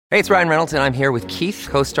Hey, it's Ryan Reynolds, and I'm here with Keith,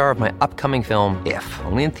 co-star of my upcoming film, If,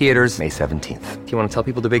 only in theaters May 17th. Do you want to tell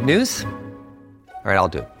people the big news? All right, I'll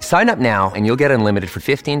do it. Sign up now and you'll get unlimited for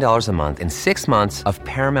 $15 a month and 6 months of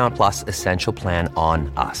Paramount Plus Essential Plan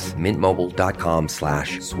on us.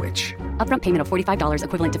 MintMobile.com/switch. Upfront payment of $45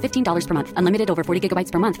 equivalent to $15 per month. Unlimited over 40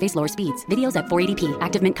 gigabytes per month. Face lower speeds. Videos at 480p.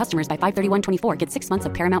 Active Mint customers by 531.24 get 6 months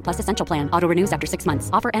of Paramount Plus Essential Plan. Auto renews after 6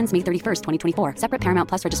 months. Offer ends May 31st, 2024. Separate Paramount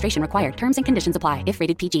Plus registration required. Terms and conditions apply if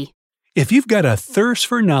rated PG. If you've got a thirst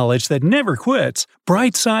for knowledge that never quits,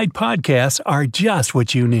 Brightside Podcasts are just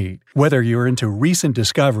what you need. Whether you're into recent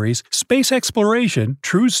discoveries, space exploration,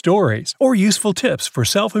 true stories, or useful tips for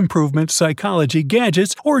self-improvement, psychology,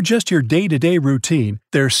 gadgets, or just your day-to-day routine,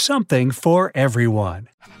 there's something for everyone.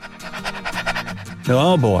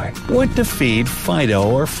 Oh boy, what to feed Fido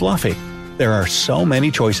or Fluffy? There are so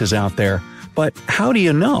many choices out there, but how do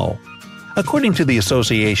you know? According to the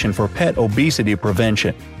Association for Pet Obesity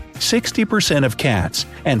Prevention, 60% of cats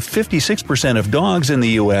and 56% of dogs in the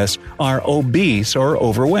U.S. are obese or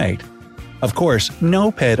overweight. Of course,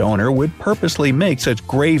 no pet owner would purposely make such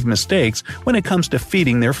grave mistakes when it comes to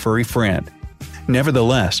feeding their furry friend.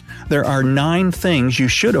 Nevertheless, there are 9 things you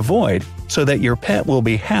should avoid so that your pet will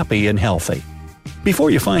be happy and healthy.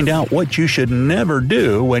 Before you find out what you should never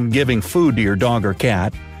do when giving food to your dog or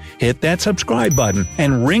cat, hit that subscribe button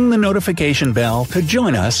and ring the notification bell to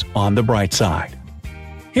join us on the bright side.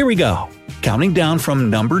 Here we go, counting down from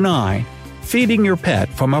number 9, feeding your pet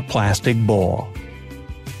from a plastic bowl.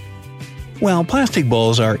 While plastic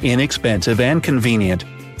bowls are inexpensive and convenient,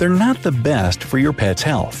 they're not the best for your pet's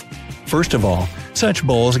health. First of all, such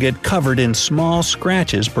bowls get covered in small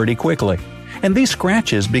scratches pretty quickly, and these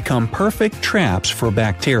scratches become perfect traps for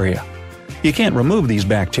bacteria. You can't remove these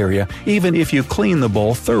bacteria even if you clean the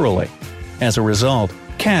bowl thoroughly. As a result,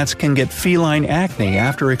 cats can get feline acne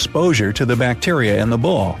after exposure to the bacteria in the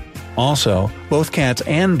bowl. Also, both cats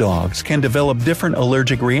and dogs can develop different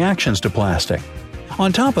allergic reactions to plastic.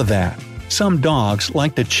 On top of that, some dogs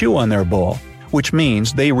like to chew on their bowl, which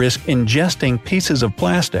means they risk ingesting pieces of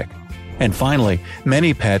plastic. And finally,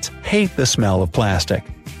 many pets hate the smell of plastic.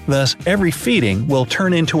 Thus, every feeding will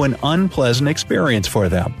turn into an unpleasant experience for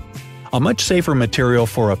them. A much safer material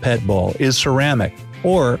for a pet bowl is ceramic,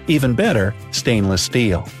 or, even better, stainless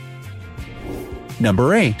steel.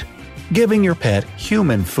 Number 8. Giving your pet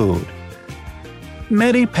human food.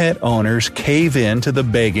 Many pet owners cave in to the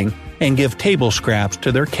begging and give table scraps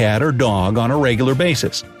to their cat or dog on a regular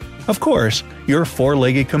basis. Of course, your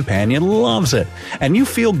 4-legged companion loves it, and you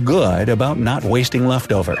feel good about not wasting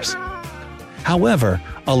leftovers. However,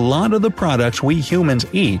 a lot of the products we humans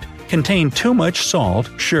eat contain too much salt,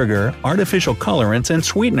 sugar, artificial colorants and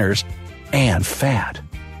sweeteners, and fat.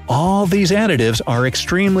 All these additives are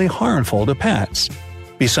extremely harmful to pets.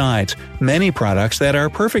 Besides, many products that are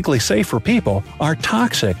perfectly safe for people are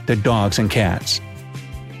toxic to dogs and cats.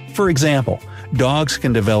 For example, dogs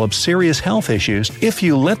can develop serious health issues if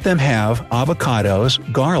you let them have avocados,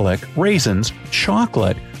 garlic, raisins,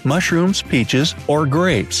 chocolate, mushrooms, peaches, or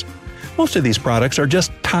grapes. Most of these products are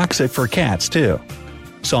just toxic for cats too.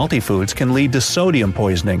 Salty foods can lead to sodium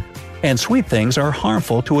poisoning, and sweet things are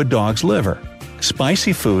harmful to a dog's liver.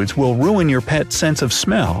 Spicy foods will ruin your pet's sense of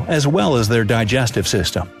smell as well as their digestive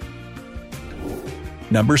system.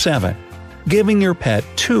 Number 7. Giving your pet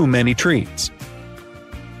too many treats.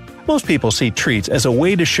 Most people see treats as a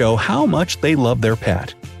way to show how much they love their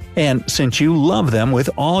pet. And since you love them with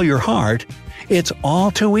all your heart, it's all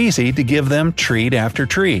too easy to give them treat after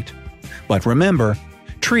treat. But remember,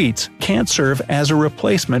 treats can't serve as a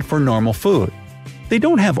replacement for normal food. They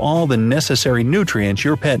don't have all the necessary nutrients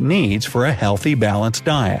your pet needs for a healthy, balanced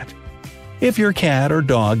diet. If your cat or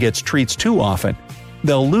dog gets treats too often,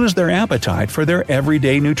 they'll lose their appetite for their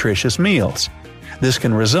everyday nutritious meals. This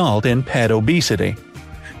can result in pet obesity.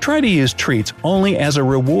 Try to use treats only as a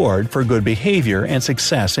reward for good behavior and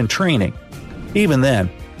success in training. Even then,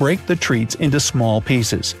 break the treats into small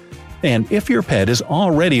pieces. And if your pet is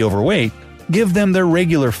already overweight, give them their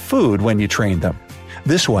regular food when you train them.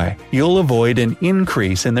 This way, you'll avoid an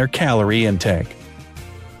increase in their calorie intake.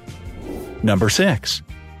 Number 6.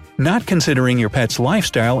 Not considering your pet's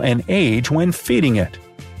lifestyle and age when feeding it.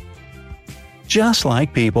 Just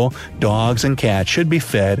like people, dogs and cats should be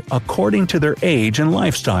fed according to their age and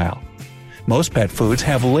lifestyle. Most pet foods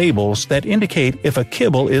have labels that indicate if a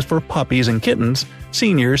kibble is for puppies and kittens,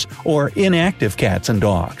 seniors, or inactive cats and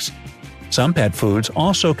dogs. Some pet foods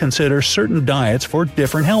also consider certain diets for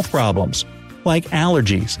different health problems, like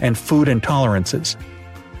allergies and food intolerances.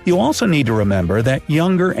 You also need to remember that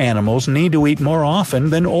younger animals need to eat more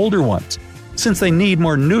often than older ones, since they need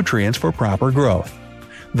more nutrients for proper growth.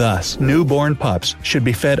 Thus, newborn pups should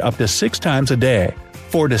be fed up to 6 times a day.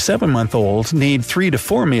 4 to 7-month-olds need 3 to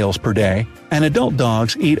 4 meals per day, and adult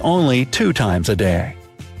dogs eat only 2 times a day.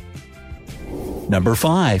 Number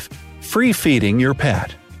 5. Free feeding your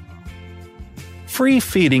pet. Free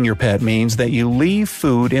feeding your pet means that you leave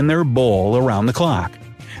food in their bowl around the clock.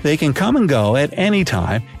 They can come and go at any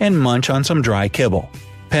time and munch on some dry kibble.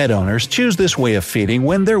 Pet owners choose this way of feeding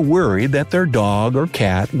when they're worried that their dog or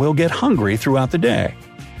cat will get hungry throughout the day.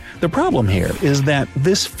 The problem here is that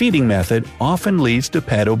this feeding method often leads to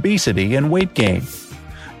pet obesity and weight gain.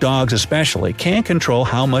 Dogs especially can't control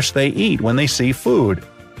how much they eat when they see food.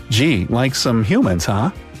 Gee, like some humans,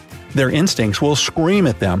 huh? Their instincts will scream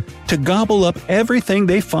at them to gobble up everything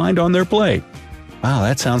they find on their plate. Wow,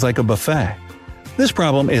 that sounds like a buffet. This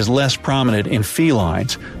problem is less prominent in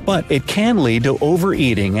felines, but it can lead to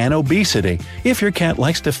overeating and obesity if your cat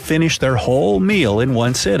likes to finish their whole meal in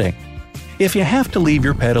one sitting. If you have to leave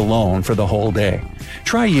your pet alone for the whole day,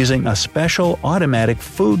 try using a special automatic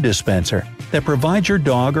food dispenser that provides your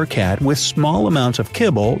dog or cat with small amounts of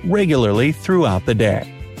kibble regularly throughout the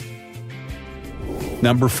day.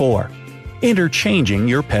 Number 4. Interchanging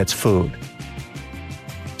your pet's food.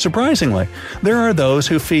 Surprisingly, there are those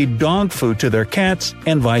who feed dog food to their cats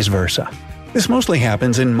and vice versa. This mostly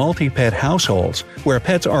happens in multi-pet households, where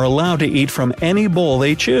pets are allowed to eat from any bowl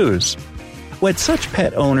they choose. What such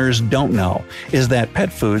pet owners don't know is that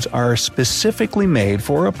pet foods are specifically made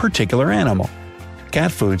for a particular animal.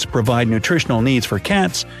 Cat foods provide nutritional needs for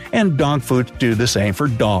cats, and dog foods do the same for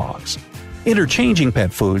dogs. Interchanging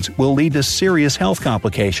pet foods will lead to serious health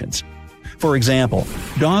complications. For example,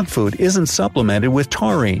 dog food isn't supplemented with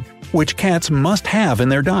taurine, which cats must have in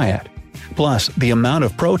their diet. Plus, the amount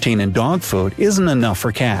of protein in dog food isn't enough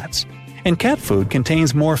for cats. And cat food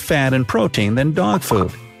contains more fat and protein than dog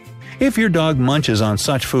food. If your dog munches on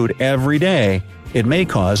such food every day, it may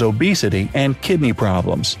cause obesity and kidney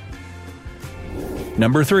problems.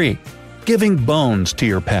 Number 3. Giving bones to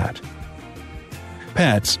your pet.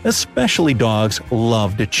 Pets, especially dogs,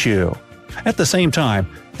 love to chew. At the same time,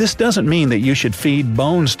 this doesn't mean that you should feed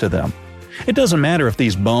bones to them. It doesn't matter if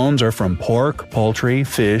these bones are from pork, poultry,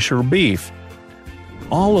 fish, or beef.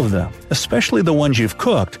 All of them, especially the ones you've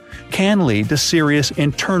cooked, can lead to serious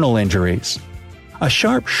internal injuries. A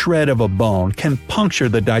sharp shred of a bone can puncture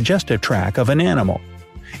the digestive tract of an animal.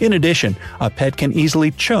 In addition, a pet can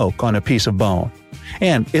easily choke on a piece of bone.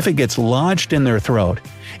 And if it gets lodged in their throat,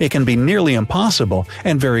 it can be nearly impossible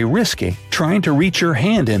and very risky trying to reach your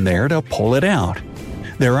hand in there to pull it out.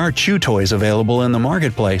 There are chew toys available in the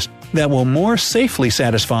marketplace that will more safely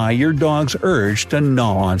satisfy your dog's urge to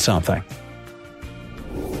gnaw on something.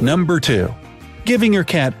 Number 2. Giving your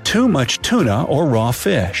cat too much tuna or raw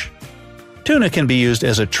fish. Tuna can be used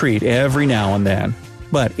as a treat every now and then,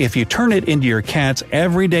 but if you turn it into your cat's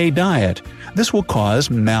everyday diet, this will cause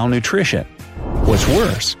malnutrition. What's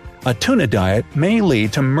worse, a tuna diet may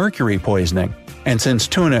lead to mercury poisoning, and since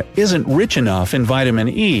tuna isn't rich enough in vitamin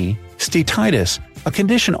E, steatitis, a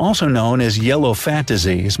condition also known as yellow fat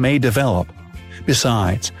disease, may develop.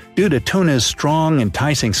 Besides, due to tuna's strong,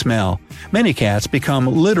 enticing smell, many cats become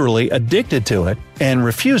literally addicted to it and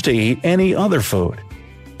refuse to eat any other food.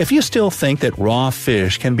 If you still think that raw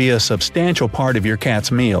fish can be a substantial part of your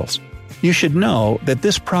cat's meals, you should know that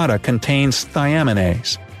this product contains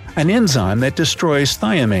thiaminase, an enzyme that destroys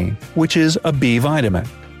thiamine, which is a B vitamin.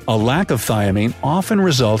 A lack of thiamine often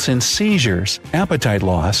results in seizures, appetite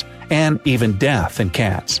loss, and even death in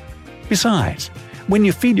cats. Besides, when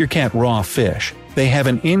you feed your cat raw fish, they have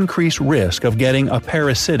an increased risk of getting a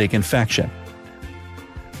parasitic infection.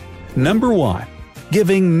 Number 1.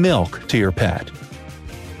 Giving milk to your pet.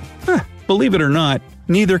 Believe it or not,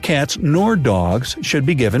 neither cats nor dogs should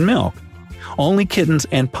be given milk. Only kittens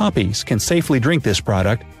and puppies can safely drink this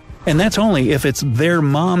product, and that's only if it's their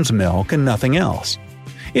mom's milk and nothing else.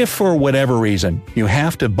 If for whatever reason you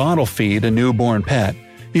have to bottle feed a newborn pet,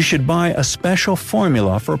 you should buy a special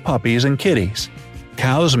formula for puppies and kitties.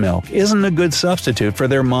 Cow's milk isn't a good substitute for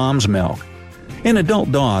their mom's milk. In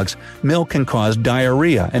adult dogs, milk can cause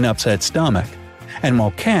diarrhea and upset stomach. And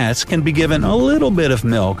while cats can be given a little bit of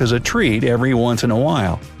milk as a treat every once in a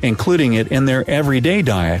while, including it in their everyday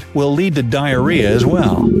diet will lead to diarrhea as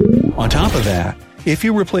well. On top of that, if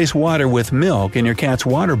you replace water with milk in your cat's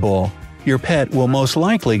water bowl, your pet will most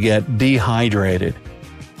likely get dehydrated.